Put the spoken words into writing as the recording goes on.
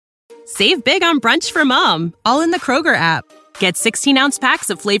Save big on brunch for mom, all in the Kroger app. Get 16-ounce packs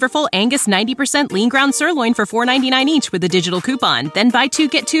of flavorful Angus 90% lean ground sirloin for $4.99 each with a digital coupon. Then buy 2,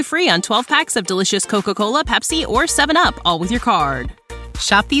 get 2 free on 12 packs of delicious Coca-Cola, Pepsi, or 7-Up, all with your card.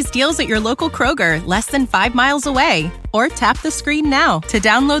 Shop these deals at your local Kroger, less than 5 miles away. Or tap the screen now to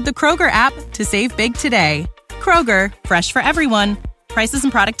download the Kroger app to save big today. Kroger, fresh for everyone. Prices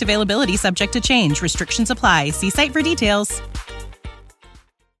and product availability subject to change. Restrictions apply. See site for details.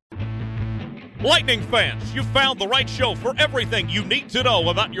 Lightning fans, you found the right show for everything you need to know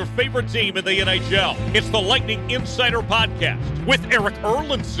about your favorite team in the NHL. It's the Lightning Insider Podcast with Eric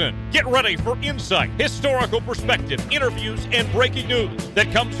Erlinson. Get ready for insight, historical perspective, interviews, and breaking news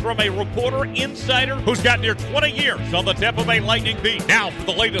that comes from a reporter insider who's got near 20 years on the Tampa Bay Lightning beat. Now for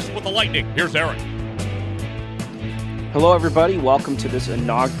the latest with the Lightning, here's Eric. Hello, everybody. Welcome to this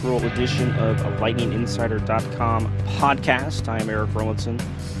inaugural edition of a LightningInsider.com podcast. I am Eric Erlinson,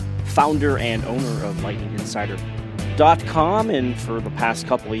 founder and owner of LightningInsider.com, and for the past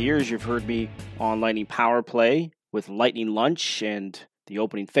couple of years, you've heard me on Lightning Power Play with Lightning Lunch and the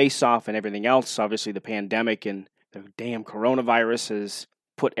opening face-off and everything else. Obviously, the pandemic and the damn coronavirus has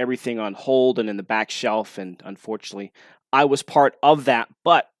put everything on hold and in the back shelf, and unfortunately, I was part of that,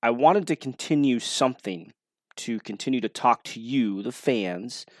 but I wanted to continue something to continue to talk to you, the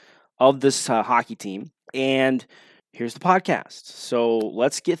fans of this hockey team, and here's the podcast. So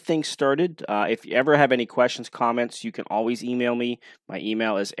let's get things started. If you ever have any questions, comments, you can always email me. My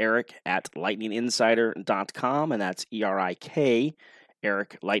email is eric@lightninginsider.com, and that's ERIK,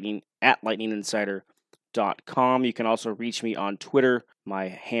 Eric Lightning at lightninginsider.com. You can also reach me on Twitter. My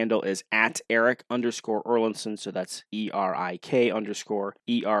handle is @Eric_Erlinson, so that's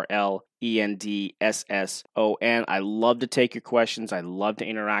ERIK_ERLENDSSON. I love to take your questions. I love to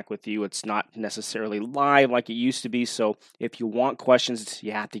interact with you. It's not necessarily live like it used to be, so if you want questions,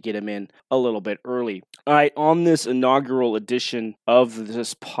 you have to get them in a little bit early. All right, on this inaugural edition of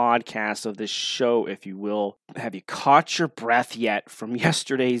this podcast, of this show, if you will, have you caught your breath yet from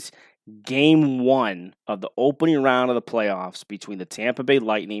yesterday's Game 1 of the opening round of the playoffs between the Tampa Bay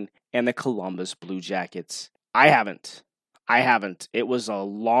Lightning and the Columbus Blue Jackets? I haven't. It was a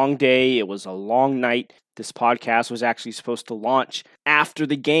long day. It was a long night. This podcast was actually supposed to launch after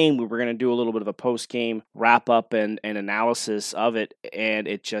the game. We were going to do a little bit of a post-game wrap-up and analysis of it, and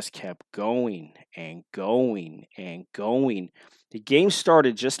it just kept going and going and going. The game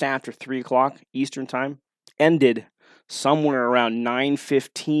started just after 3 o'clock Eastern Time, ended somewhere around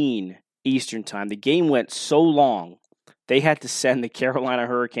 9:15 Eastern Time. The game went so long, they had to send the Carolina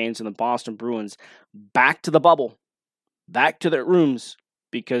Hurricanes and the Boston Bruins back to the bubble, back to their rooms,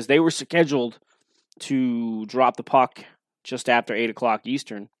 because they were scheduled to drop the puck just after 8 o'clock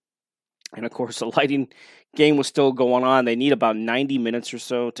Eastern. And of course, the Lightning game was still going on. They need about 90 minutes or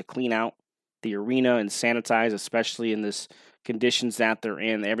so to clean out the arena and sanitize, especially in this conditions that they're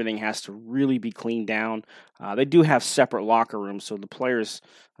in. Everything has to really be cleaned down. They do have separate locker rooms, so the players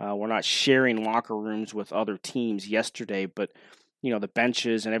were not sharing locker rooms with other teams yesterday, but the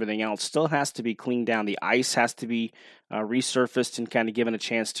benches and everything else still has to be cleaned down. The ice has to be resurfaced and kind of given a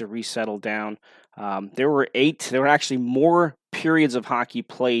chance to resettle down. There were actually more periods of hockey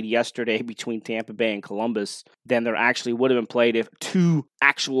played yesterday between Tampa Bay and Columbus than there actually would have been played if 2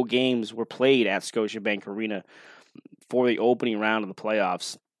 actual games were played at Scotiabank Arena for the opening round of the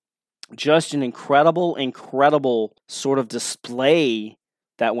playoffs. Just an incredible sort of display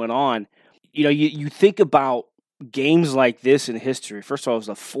that went on. You think about games like this in history. First of all, it was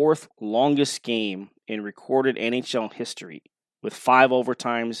the 4th longest game in recorded NHL history with 5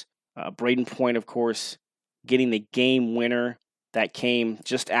 overtimes. Braden Point, of course, getting the game winner that came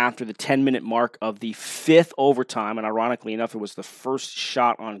just after the 10-minute mark of the 5th overtime. And ironically enough, it was the first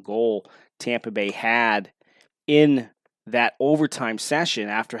shot on goal Tampa Bay had in that overtime session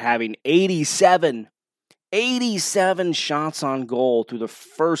after having 87 shots on goal through the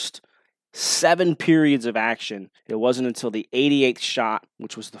first 7 periods of action. It wasn't until the 88th shot,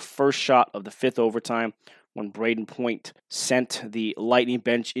 which was the first shot of the 5th overtime, when Braden Point sent the Lightning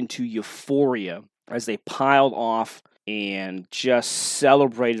bench into euphoria as they piled off and just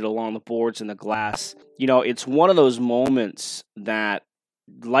celebrated along the boards and the glass. It's one of those moments that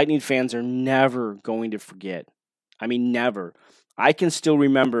Lightning fans are never going to forget. I mean, never. I can still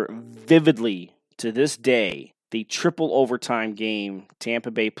remember vividly to this day the triple overtime game Tampa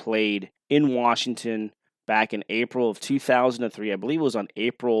Bay played in Washington back in April of 2003. I believe it was on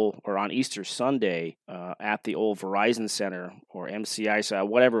Easter Sunday at the old Verizon Center or MCI, so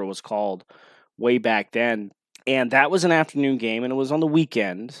whatever it was called way back then. And that was an afternoon game, and it was on the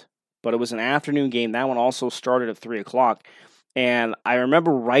weekend, but it was an afternoon game. That one also started at 3 o'clock. And I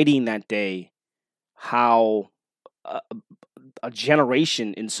remember writing that day how a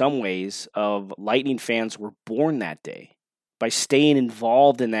generation, in some ways, of Lightning fans were born that day by staying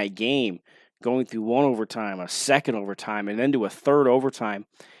involved in that game, going through one overtime, a second overtime, and then to a third overtime.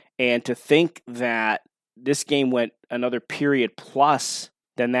 And to think that this game went another period plus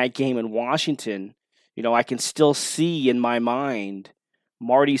than that game in Washington, I can still see in my mind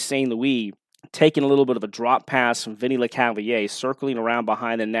Marty St. Louis taking a little bit of a drop pass from Vinny Lecavalier, circling around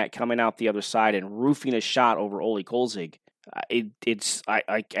behind the net, coming out the other side, and roofing a shot over Ole Kolzig.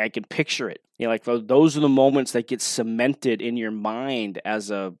 I can picture it. Those are the moments that get cemented in your mind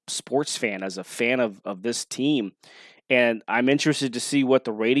as a sports fan, as a fan of this team. And I'm interested to see what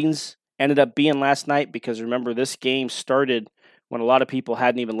the ratings ended up being last night, because remember, this game started when a lot of people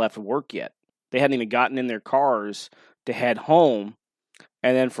hadn't even left work yet. They hadn't even gotten in their cars to head home.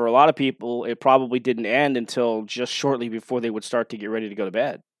 And then for a lot of people, it probably didn't end until just shortly before they would start to get ready to go to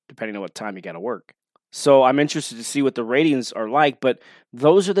bed, depending on what time you got to work. So I'm interested to see what the ratings are like, but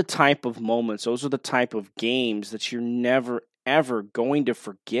those are the type of moments, those are the type of games that you're never, ever going to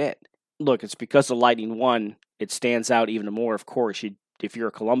forget. Look, it's because the Lightning won, it stands out even more. Of course, if you're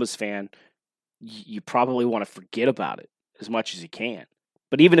a Columbus fan, you probably want to forget about it as much as you can.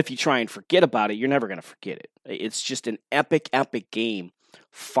 But even if you try and forget about it, you're never going to forget it. It's just an epic, epic game.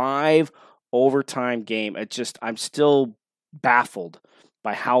 5 overtime game. I'm still baffled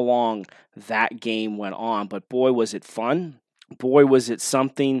by how long that game went on. But boy, was it fun. Boy, was it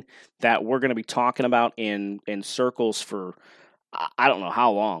something that we're going to be talking about in circles for I don't know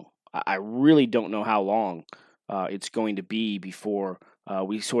how long. I really don't know how long it's going to be before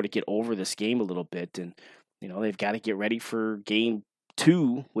we sort of get over this game a little bit. And, they've got to get ready for game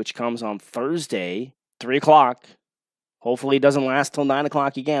 2, which comes on Thursday, 3 o'clock. Hopefully it doesn't last till 9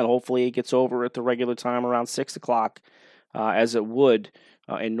 o'clock again. Hopefully it gets over at the regular time around 6 o'clock, as it would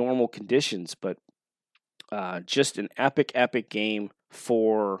in normal conditions. But just an epic, epic game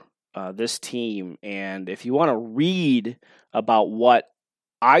for this team. And if you want to read about what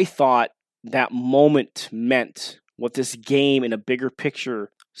I thought that moment meant, what this game in a bigger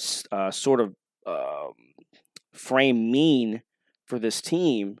picture sort of frame mean for this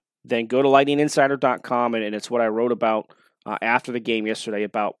team, then go to lightninginsider.com, and it's what I wrote about after the game yesterday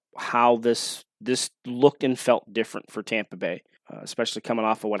about how this looked and felt different for Tampa Bay, especially coming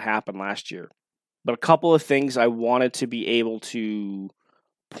off of what happened last year. But a couple of things I wanted to be able to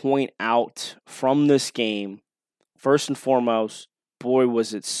point out from this game. First and foremost, boy,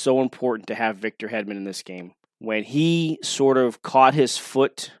 was it so important to have Victor Hedman in this game. When he sort of caught his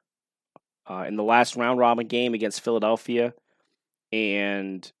foot in the last round-robin game against Philadelphia,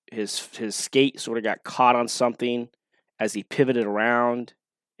 and his skate sort of got caught on something as he pivoted around.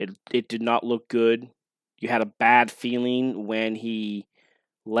 It did not look good. You had a bad feeling when he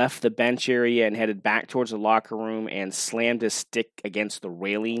left the bench area and headed back towards the locker room and slammed his stick against the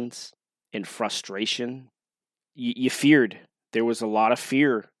railings in frustration. You feared. There was a lot of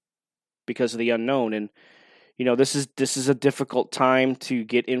fear because of the unknown. And, this is a difficult time to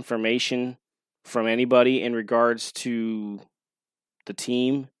get information from anybody in regards to the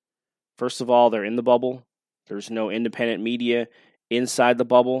team. First of all, they're in the bubble. There's no independent media inside the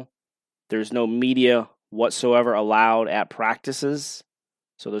bubble. There's no media whatsoever allowed at practices.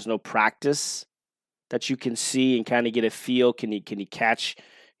 So there's no practice that you can see and kind of get a feel. Can you catch,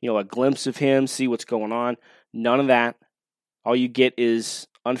 a glimpse of him, see what's going on? None of that. All you get is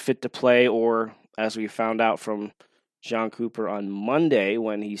unfit to play, or as we found out from Jon Cooper on Monday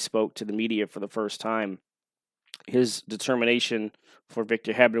when he spoke to the media for the first time, his determination for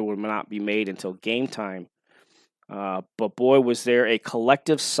Victor Hedman would not be made until game time. But boy, was there a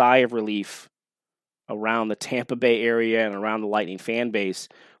collective sigh of relief around the Tampa Bay area and around the Lightning fan base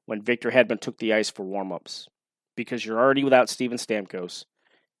when Victor Hedman took the ice for warm-ups. Because you're already without Steven Stamkos.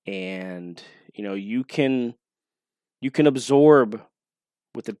 And, you can absorb,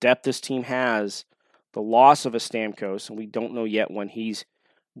 with the depth this team has, the loss of a Stamkos, and we don't know yet when he's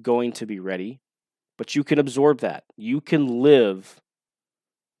going to be ready. But you can absorb that. You can live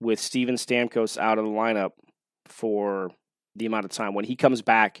with Steven Stamkos out of the lineup for the amount of time. When he comes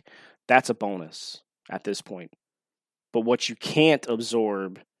back, that's a bonus at this point. But what you can't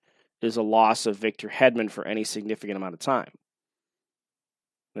absorb is a loss of Victor Hedman for any significant amount of time.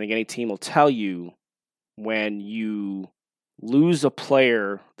 I think any team will tell you, when you lose a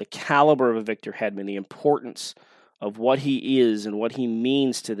player the caliber of a Victor Hedman, the importance of what he is and what he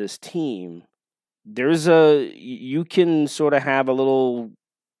means to this team, you can sort of have a little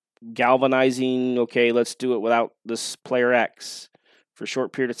galvanizing, okay, let's do it without this player X for a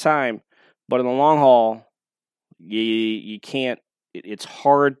short period of time. But in the long haul, You can't. It's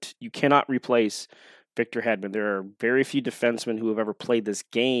hard. You cannot replace Victor Hedman. There are very few defensemen who have ever played this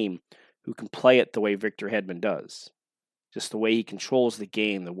game who can play it the way Victor Hedman does. Just the way he controls the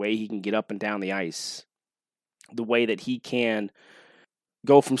game, the way he can get up and down the ice, the way that he can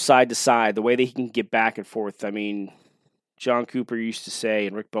go from side to side, the way that he can get back and forth. I mean, John Cooper used to say,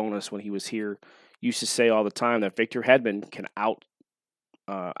 and Rick Bowness when he was here, used to say all the time that Victor Hedman can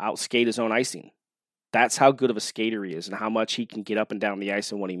outskate his own icing. That's how good of a skater he is and how much he can get up and down the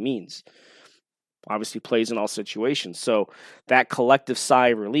ice and what he means. Obviously plays in all situations. So that collective sigh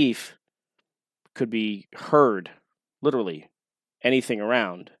of relief could be heard, literally, anything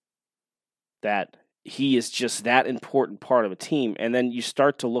around, that he is just that important part of a team. And then you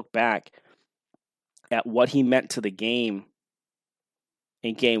start to look back at what he meant to the game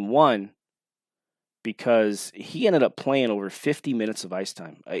in Game 1, because he ended up playing over 50 minutes of ice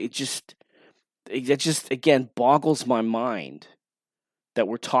time. It just, again, boggles my mind that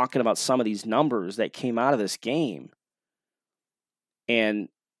we're talking about some of these numbers that came out of this game. And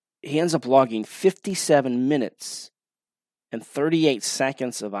he ends up logging 57 minutes and 38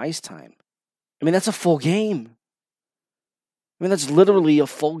 seconds of ice time. I mean, that's a full game. I mean, that's literally a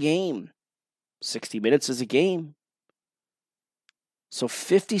full game. 60 minutes is a game. So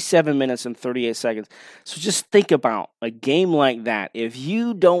 57 minutes and 38 seconds. So just think about a game like that. If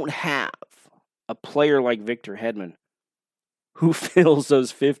you don't have a player like Victor Hedman who fills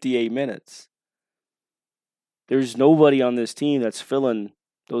those 58 minutes, there's nobody on this team that's filling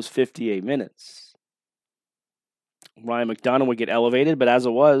those 58 minutes. Ryan McDonough would get elevated, but as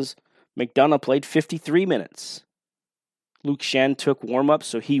it was, McDonough played 53 minutes. Luke Schenn took warm-up,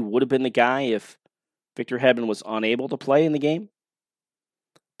 so he would have been the guy if Victor Hedman was unable to play in the game.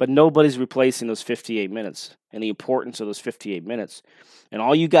 But nobody's replacing those 58 minutes and the importance of those 58 minutes. And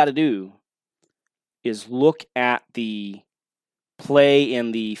all you got to do is look at the play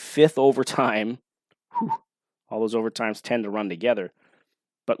in the fifth overtime. All those overtimes tend to run together.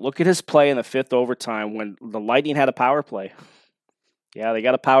 But look at his play in the fifth overtime when the Lightning had a power play. Yeah, they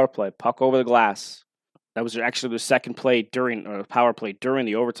got a power play. Puck over the glass. That was actually their second play power play during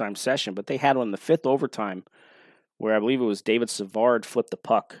the overtime session. But they had one in the fifth overtime where I believe it was David Savard flipped the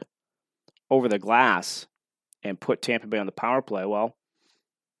puck over the glass and put Tampa Bay on the power play. Well,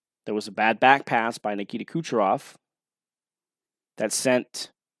 there was a bad back pass by Nikita Kucherov that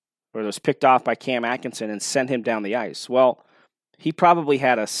was picked off by Cam Atkinson and sent him down the ice. Well, he probably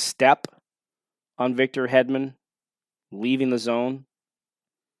had a step on Victor Hedman leaving the zone,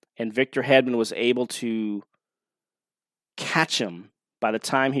 and Victor Hedman was able to catch him by the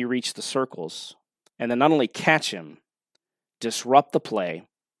time he reached the circles. And then not only catch him, disrupt the play,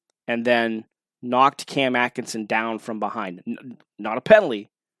 and then knocked Cam Atkinson down from behind. Not a penalty.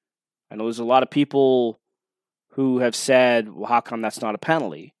 I know there's a lot of people who have said, well, how come that's not a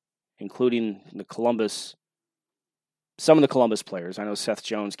penalty? Including some of the Columbus players. I know Seth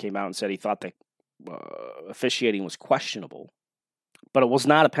Jones came out and said he thought that officiating was questionable. But it was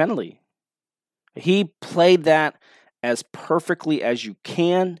not a penalty. He played that as perfectly as you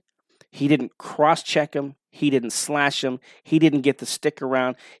can. He didn't cross-check him. He didn't slash him. He didn't get the stick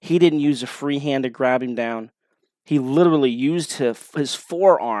around. He didn't use a free hand to grab him down. He literally used his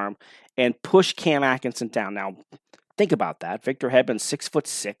forearm and pushed Cam Atkinson down. Now, think about that. Victor Hedman,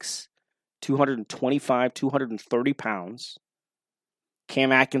 6'6", 225, 230 pounds.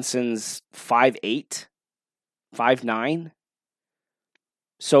 Cam Atkinson's 5'8", 5'9".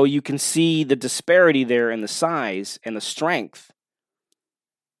 So you can see the disparity there in the size and the strength.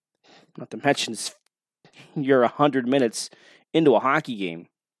 Not to mention, you're 100 minutes into a hockey game.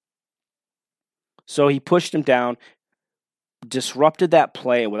 So he pushed him down, disrupted that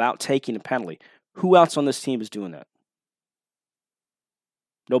play without taking a penalty. Who else on this team is doing that?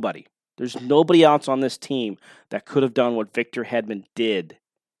 Nobody. There's nobody else on this team that could have done what Victor Hedman did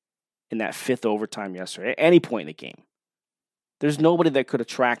in that fifth overtime yesterday, at any point in the game. There's nobody that could have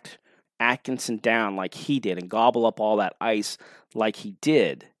tracked Atkinson down like he did and gobble up all that ice like he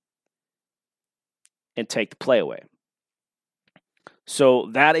did and take the play away. So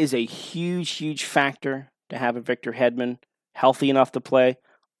that is a huge, huge factor to have a Victor Hedman healthy enough to play.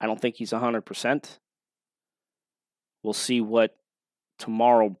 I don't think he's 100%. We'll see what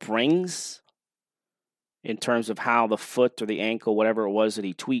tomorrow brings in terms of how the foot or the ankle, whatever it was that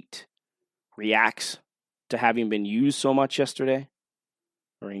he tweaked, reacts to having been used so much yesterday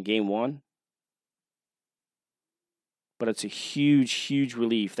or in Game 1. But it's a huge, huge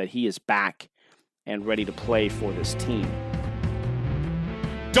relief that he is back and ready to play for this team.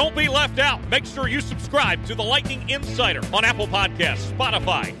 Don't be left out. Make sure you subscribe to the Lightning Insider on Apple Podcasts,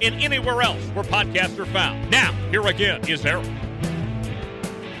 Spotify, and anywhere else where podcasts are found. Now, here again is Eric.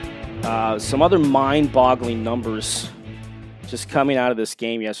 Some other mind-boggling numbers just coming out of this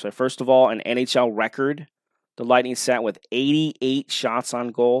game yesterday. First of all, an NHL record. The Lightning sat with 88 shots on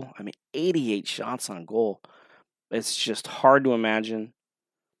goal. 88 shots on goal. It's just hard to imagine.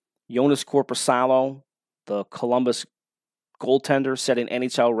 Joonas Korpisalo, the Columbus goaltender, set an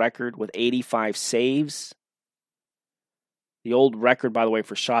NHL record with 85 saves. The old record, by the way,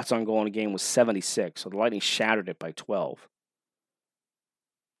 for shots on goal in a game was 76, so the Lightning shattered it by 12.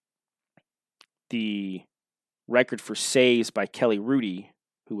 The record for saves by Kelly Rudy,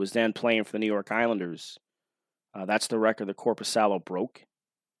 who was then playing for the New York Islanders, that's the record that Korpisalo broke.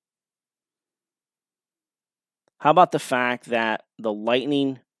 How about the fact that the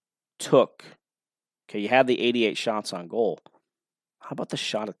Lightning took, you had the 88 shots on goal. How about the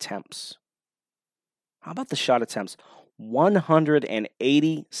shot attempts?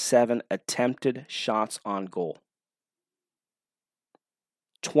 187 attempted shots on goal.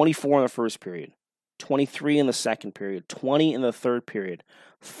 24 in the first period, 23 in the second period, 20 in the third period,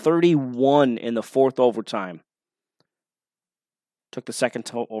 31 in the fourth overtime. Took the second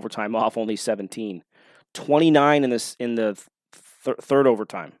overtime off, only 17. 29 in the third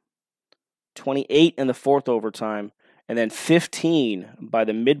overtime. 28 in the fourth overtime, and then 15 by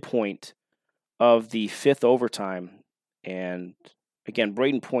the midpoint of the fifth overtime. And again,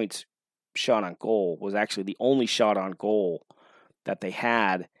 Braden Point's shot on goal was actually the only shot on goal that they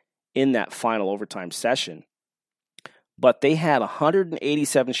had in that final overtime session. But they had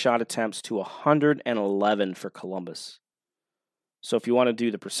 187 shot attempts to 111 for Columbus. So if you want to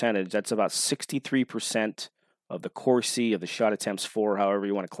do the percentage, that's about 63% of the Corsi, of the shot attempts for, however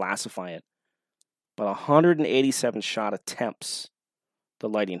you want to classify it. But 187 shot attempts the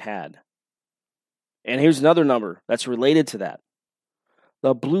Lightning had. And here's another number that's related to that.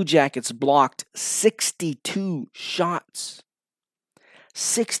 The Blue Jackets blocked 62 shots.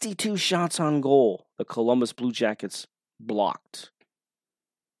 62 shots on goal the Columbus Blue Jackets blocked.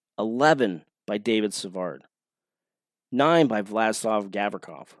 11 by David Savard. 9 by Vladislav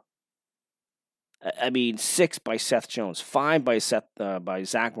Gavrikov. 6 by Seth Jones. 5 by Zach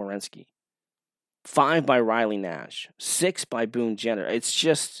Werenski. 5 by Riley Nash. 6 by Boone Jenner. It's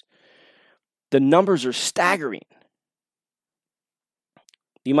just, the numbers are staggering.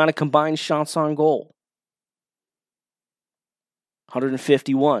 The amount of combined shots on goal.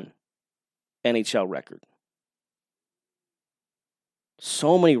 151. NHL record.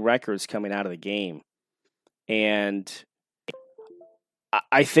 So many records coming out of the game. And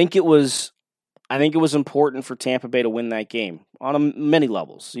I think it was important for Tampa Bay to win that game on many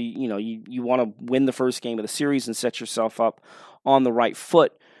levels. You want to win the first game of the series and set yourself up on the right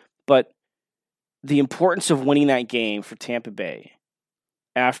foot. But the importance of winning that game for Tampa Bay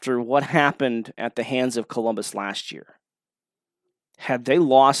after what happened at the hands of Columbus last year. Had they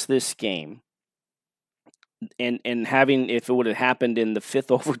lost this game, and if it would have happened in the fifth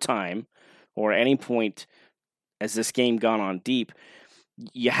overtime or any point as this game gone on deep,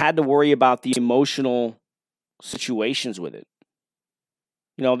 you had to worry about the emotional situations with it.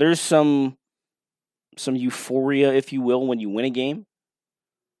 There's some euphoria, if you will, when you win a game.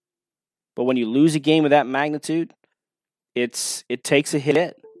 But when you lose a game of that magnitude, it takes a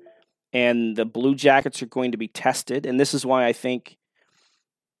hit. And the Blue Jackets are going to be tested. And this is why I think,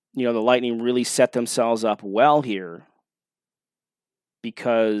 the Lightning really set themselves up well here.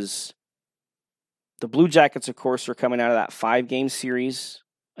 Because the Blue Jackets, of course, are coming out of that 5-game series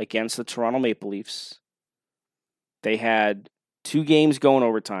against the Toronto Maple Leafs. They had 2 games going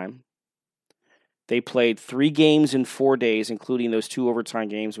overtime. They played 3 games in 4 days, including those 2 overtime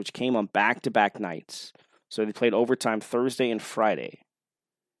games, which came on back-to-back nights. So they played overtime Thursday and Friday.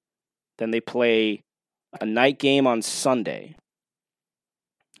 Then they play a night game on Sunday.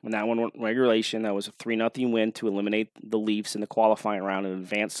 And that one went regulation. That was a 3-0 win to eliminate the Leafs in the qualifying round and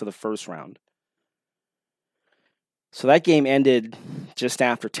advance to the first round. So that game ended just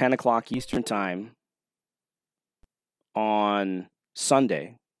after 10 o'clock Eastern Time on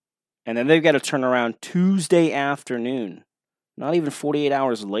Sunday. And then they've got to turn around Tuesday afternoon, not even 48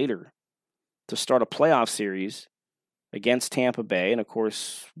 hours later, to start a playoff series against Tampa Bay. And, of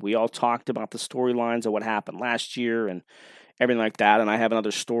course, we all talked about the storylines of what happened last year and everything like that. And I have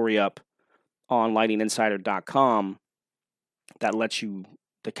another story up on lightninginsider.com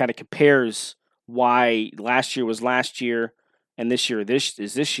that kind of compares why last year was last year and this year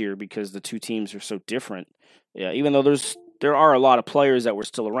is this year, because the two teams are so different. Yeah, even though there's there are a lot of players that were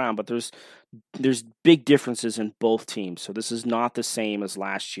still around, but there's big differences in both teams. So this is not the same as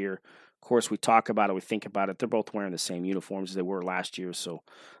last year. Of course, we talk about it, we think about it. They're both wearing the same uniforms as they were last year, so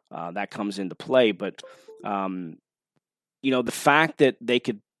that comes into play. But the fact that they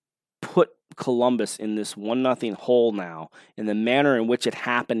could put Columbus in this 1-0 hole now, in the manner in which it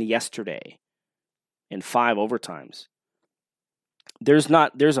happened yesterday, in 5 overtimes, there's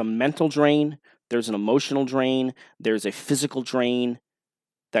a mental drain, there's an emotional drain, there's a physical drain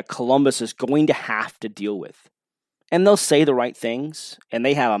that Columbus is going to have to deal with. And they'll say the right things, and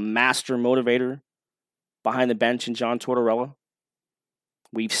they have a master motivator behind the bench in John Tortorella.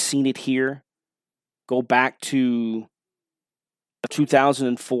 We've seen it here. Go back to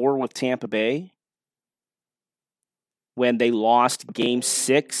 2004 with Tampa Bay, when they lost Game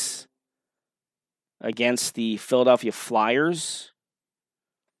 6 against the Philadelphia Flyers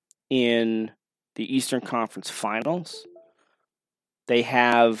in the Eastern Conference Finals. They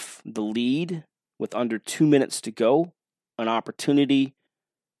have the lead with under 2 minutes to go, an opportunity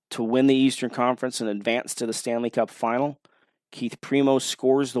to win the Eastern Conference and advance to the Stanley Cup Final. Keith Primo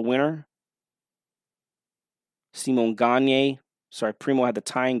scores the winner. Primo had the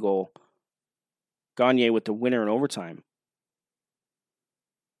tying goal. Gagne with the winner in overtime.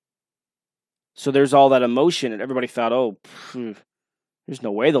 So there's all that emotion, and everybody thought, there's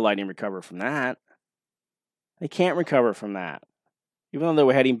no way the Lightning recover from that. They can't recover from that, even though they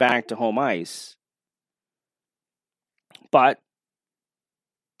were heading back to home ice. But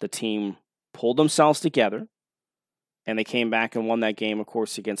the team pulled themselves together, and they came back and won that game, of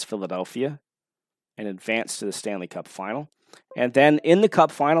course, against Philadelphia, and advanced to the Stanley Cup Final. And then in the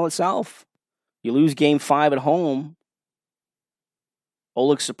Cup Final itself, you lose Game 5 at home.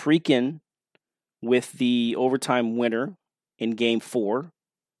 Oleg Saprykin with the overtime winner in Game 5,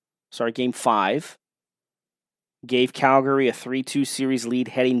 gave Calgary a 3-2 series lead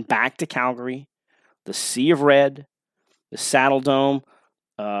heading back to Calgary, the Sea of Red, the Saddle Dome,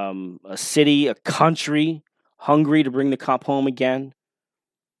 a city, a country hungry to bring the cup home again.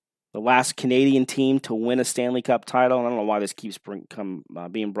 The last Canadian team to win a Stanley Cup title. I don't know why this keeps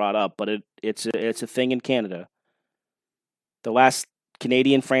being brought up, but it's a thing in Canada. The last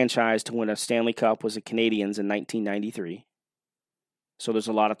Canadian franchise to win a Stanley Cup was the Canadiens in 1993. So there's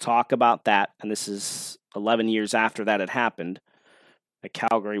a lot of talk about that, and this is 11 years after that had happened, that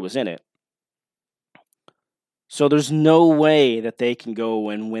Calgary was in it. So there's no way that they can go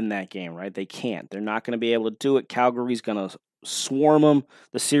and win that game, right? They can't. They're not going to be able to do it. Calgary's going to swarm them.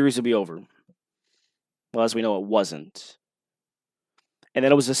 The series will be over. Well, as we know, it wasn't. And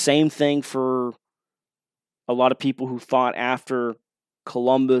then it was the same thing for a lot of people who thought after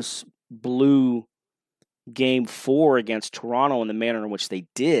Columbus blew Game 4 against Toronto in the manner in which they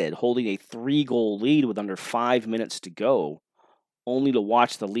did, holding a 3-goal lead with under 5 minutes to go, only to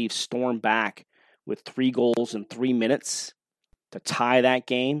watch the Leafs storm back with 3 goals in 3 minutes to tie that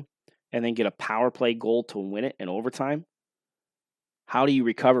game and then get a power play goal to win it in overtime. How do you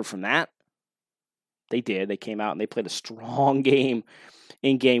recover from that? They did. They came out and they played a strong game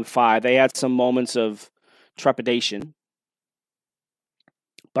in Game 5. They had some moments of trepidation,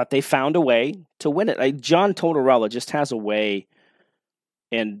 but they found a way to win it. John Tortorella just has a way,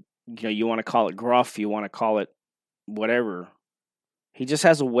 and you want to call it gruff, you want to call it whatever. He just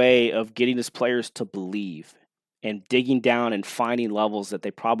has a way of getting his players to believe and digging down and finding levels that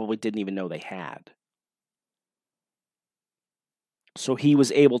they probably didn't even know they had. So he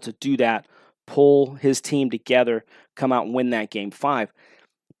was able to do that, pull his team together, come out and win that Game 5.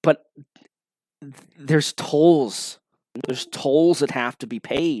 But there's tolls. There's tolls that have to be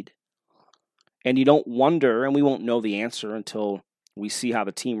paid. And you don't wonder, and we won't know the answer until we see how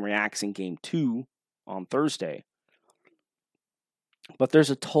the team reacts in Game 2 on Thursday. But there's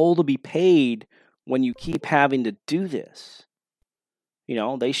a toll to be paid when you keep having to do this.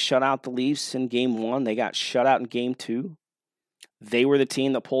 They shut out the Leafs in Game 1. They got shut out in Game 2. They were the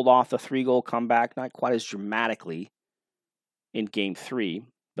team that pulled off the 3-goal comeback, not quite as dramatically in Game 3,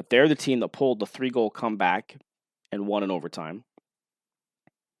 but they're the team that pulled the 3-goal comeback and won in overtime.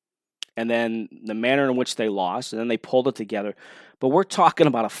 And then the manner in which they lost, and then they pulled it together. But we're talking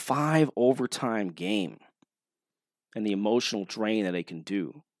about a 5-overtime game and the emotional drain that they can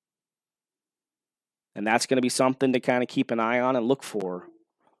do. And that's going to be something to kind of keep an eye on and look for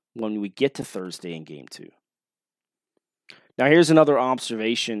when we get to Thursday in Game 2. Now, here's another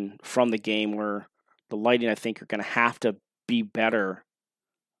observation from the game where the Lightning, I think, are going to have to be better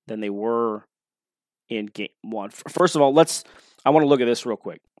than they were in Game 1. First of all, I want to look at this real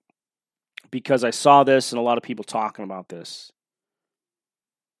quick because I saw this and a lot of people talking about this.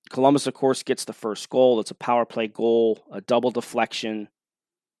 Columbus, of course, gets the first goal. It's a power play goal, a double deflection.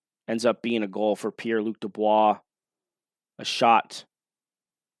 Ends up being a goal for Pierre-Luc Dubois. A shot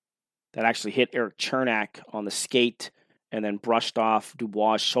that actually hit Erik Cernak on the skate and then brushed off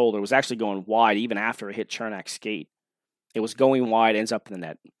Dubois' shoulder. It was actually going wide even after it hit Cernak's skate. It was going wide, ends up in the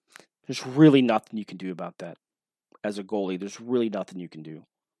net. There's really nothing you can do about that as a goalie. There's really nothing you can do.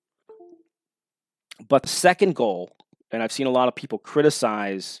 But the second goal, and I've seen a lot of people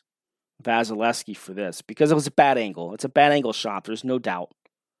criticize Vasilevsky for this because it was a bad angle. It's a bad angle shot, there's no doubt.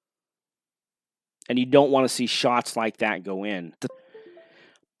 And you don't want to see shots like that go in.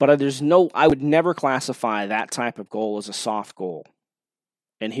 But I would never classify that type of goal as a soft goal.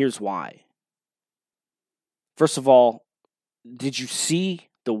 And here's why. First of all, did you see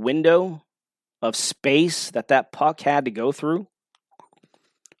the window of space that puck had to go through?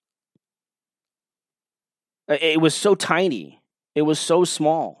 It was so tiny. It was so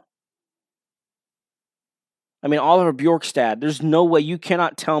small. I mean, Oliver Bjorkstad, there's no way, you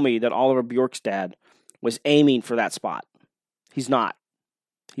cannot tell me that Oliver Bjorkstad was aiming for that spot. He's not.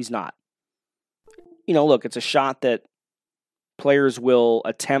 He's not. You know, look, it's a shot that players will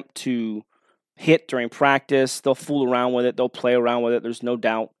attempt to hit during practice. They'll fool around with it. They'll play around with it. There's no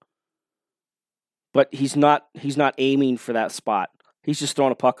doubt. But he's not aiming for that spot. He's just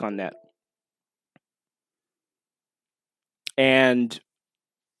throwing a puck on net. And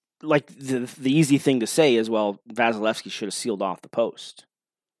like the easy thing to say is, well, Vasilevsky should have sealed off the post.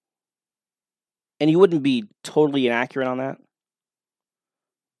 And you wouldn't be totally inaccurate on that.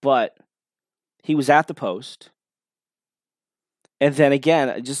 But he was at the post. And then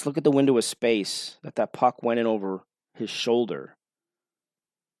again, just look at the window of space that puck went in over his shoulder.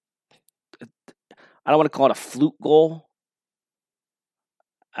 I don't want to call it a fluke goal.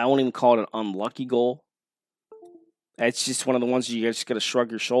 I won't even call it an unlucky goal. It's just one of the ones you just got to shrug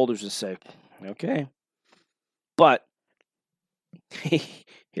your shoulders and say, okay. But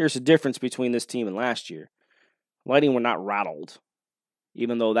here's the difference between this team and last year. Lightning were not rattled,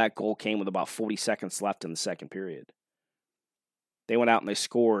 even though that goal came with about 40 seconds left in the second period. They went out and they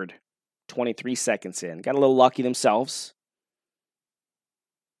scored 23 seconds in. Got a little lucky themselves.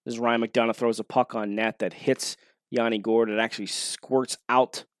 This Ryan McDonagh throws a puck on net that hits Yanni Gourde. It actually squirts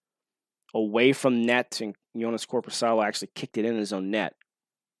out away from net, and Joonas Korpisalo actually kicked it in his own net,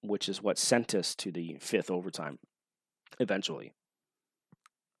 which is what sent us to the fifth overtime eventually.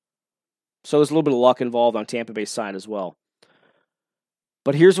 So there's a little bit of luck involved on Tampa Bay's side as well.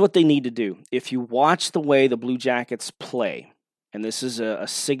 But here's what they need to do. If you watch the way the Blue Jackets play, and this is a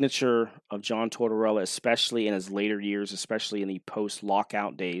signature of John Tortorella, especially in his later years, especially in the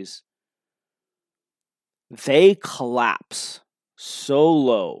post-lockout days, they collapse so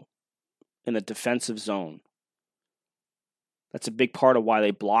low in the defensive zone. That's a big part of why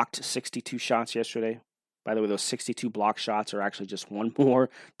they blocked 62 shots yesterday. By the way, those 62 block shots are actually just one more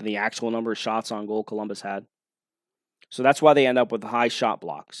than the actual number of shots on goal Columbus had. So that's why they end up with high shot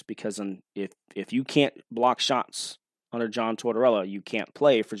blocks, because if you can't block shots under John Tortorella, you can't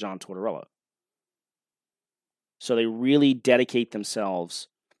play for John Tortorella. So they really dedicate themselves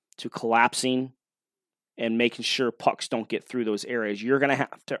to collapsing and making sure pucks don't get through those areas. You're going to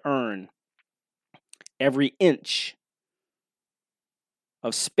have to earn every inch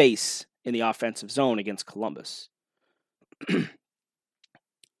of space in the offensive zone against Columbus.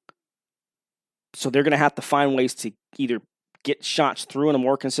 So they're going to have to find ways to either get shots through on a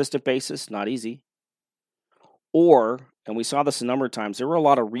more consistent basis, not easy, or, and we saw this a number of times, there were a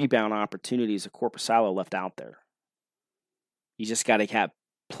lot of rebound opportunities that Korpisalo left out there. You just got to have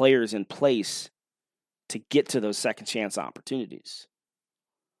players in place to get to those second chance opportunities.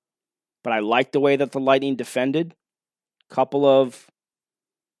 But I like the way that the Lightning defended. Couple of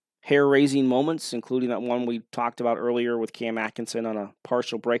hair-raising moments, including that one we talked about earlier with Cam Atkinson on a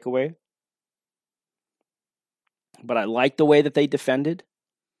partial breakaway. But I like the way that they defended.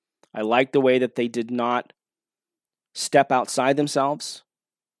 I like the way that they did not step outside themselves.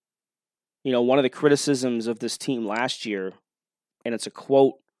 You know, one of the criticisms of this team last year, and it's a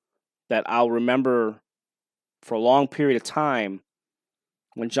quote that I'll remember for a long period of time,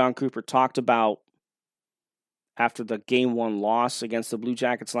 when John Cooper talked about after the Game 1 loss against the Blue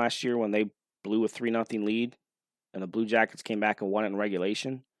Jackets last year when they blew a 3-0 lead and the Blue Jackets came back and won it in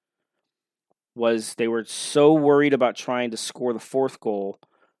regulation, was they were so worried about trying to score the fourth goal,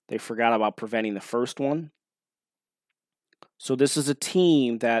 they forgot about preventing the first one. So this is a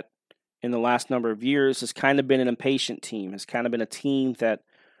team that in the last number of years has kind of been an impatient team, has kind of been a team that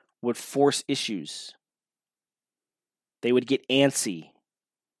would force issues. They would get antsy.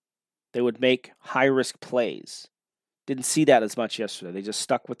 They would make high-risk plays. Didn't see that as much yesterday. They just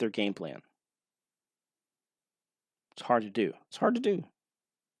stuck with their game plan. It's hard to do.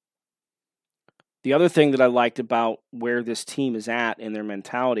 The other thing that I liked about where this team is at in their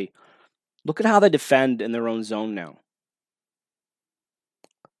mentality, look at how they defend in their own zone now.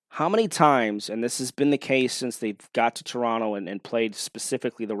 How many times, and this has been the case since they got to Toronto and played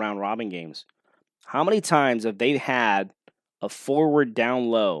specifically the round robin games, how many times have they had a forward down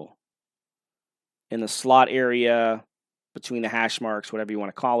low in the slot area, between the hash marks, whatever you want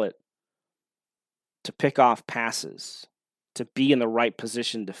to call it, to pick off passes, to be in the right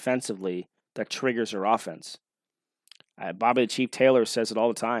position defensively that triggers their offense? Bobby the Chief Taylor says it all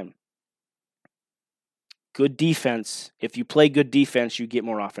the time. Good defense, if you play good defense, you get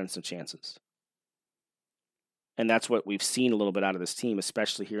more offensive chances. And that's what we've seen a little bit out of this team,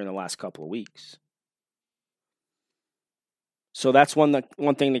 especially here in the last couple of weeks. So that's one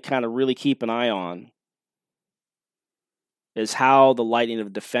thing to kind of really keep an eye on, is how the Lightning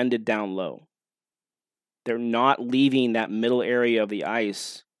have defended down low. They're not leaving that middle area of the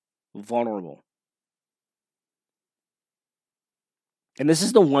ice vulnerable. And this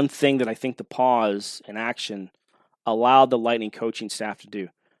is the one thing that I think the pause in action allowed the Lightning coaching staff to do.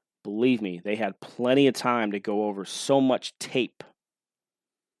 Believe me, they had plenty of time to go over so much tape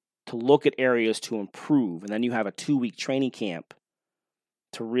to look at areas to improve. And then you have a 2-week training camp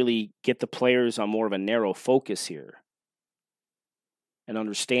to really get the players on more of a narrow focus here and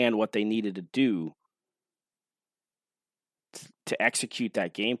understand what they needed to do to execute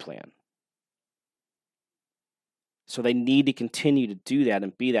that game plan. So they need to continue to do that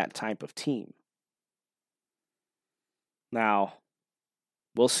and be that type of team. Now,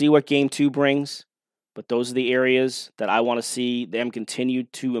 we'll see what Game 2 brings, but those are the areas that I want to see them continue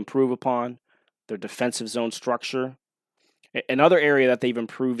to improve upon, their defensive zone structure. Another area that they've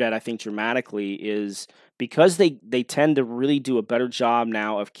improved at, I think, dramatically is because they tend to really do a better job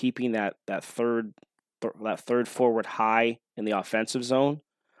now of keeping that third forward high in the offensive zone.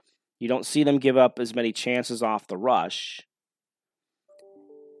 You don't see them give up as many chances off the rush.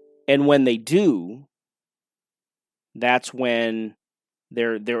 And when they do, that's when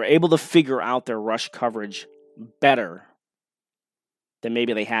they're able to figure out their rush coverage better than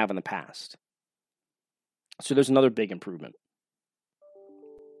maybe they have in the past. So there's another big improvement.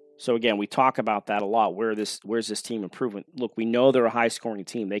 So again, we talk about that a lot. Where's this team improving? Look, we know they're a high-scoring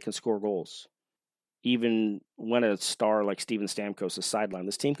team. They can score goals. Even when a star like Steven Stamkos is sidelined,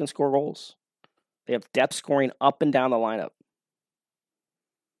 this team can score goals. They have depth scoring up and down the lineup.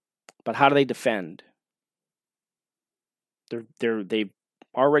 But how do they defend? They've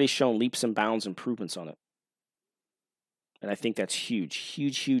already shown leaps and bounds improvements on it. And I think that's huge,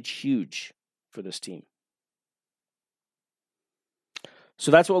 huge, huge, huge for this team.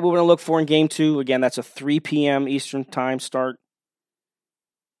 So that's what we're going to look for in Game 2. Again, that's a 3 p.m. Eastern Time start.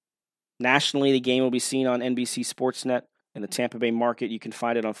 Nationally, the game will be seen on NBC Sportsnet. In the Tampa Bay market, you can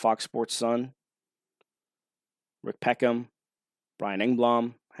find it on Fox Sports Sun. Rick Peckham, Brian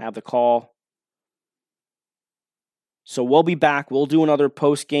Engblom have the call. So we'll be back. We'll do another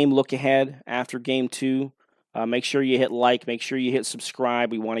post-game look ahead after Game 2. Make sure you hit like. Make sure you hit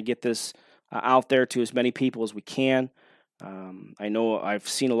subscribe. We want to get this out there to as many people as we can. I know I've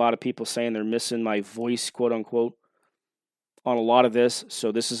seen a lot of people saying they're missing my voice, quote unquote, on a lot of this.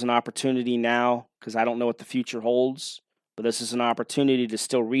 So this is an opportunity now, because I don't know what the future holds, but this is an opportunity to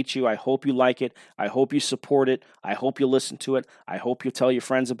still reach you. I hope you like it. I hope you support it. I hope you listen to it. I hope you tell your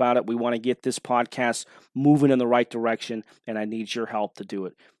friends about it. We want to get this podcast moving in the right direction, and I need your help to do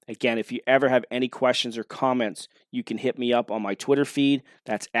it. Again, if you ever have any questions or comments, you can hit me up on my Twitter feed.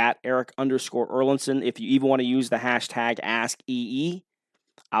 That's at Eric_Erlandson. If you even want to use the hashtag AskEE,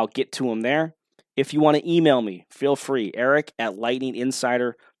 I'll get to them there. If you want to email me, feel free,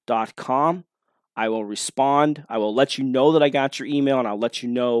 eric@lightninginsider.com. I will respond. I will let you know that I got your email, and I'll let you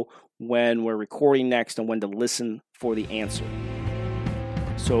know when we're recording next and when to listen for the answer.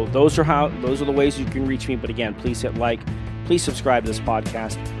 So those are the ways you can reach me. But again, please hit like. Please subscribe to this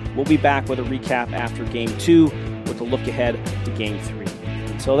podcast. We'll be back with a recap after Game 2 with a look ahead to Game 3.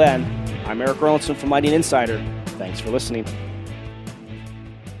 Until then, I'm Eric Erlandson from Lightning Insider. Thanks for listening.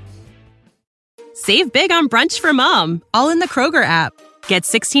 Save big on brunch for mom, all in the Kroger app. Get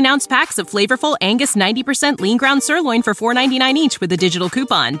 16-ounce packs of flavorful Angus 90% lean ground sirloin for $4.99 each with a digital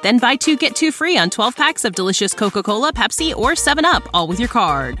coupon. Then buy 2, get 2 free on 12 packs of delicious Coca-Cola, Pepsi, or 7-Up, all with your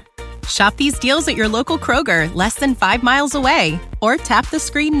card. Shop these deals at your local Kroger, less than 5 miles away. Or tap the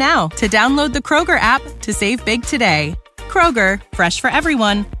screen now to download the Kroger app to save big today. Kroger, fresh for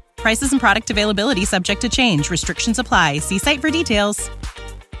everyone. Prices and product availability subject to change. Restrictions apply. See site for details.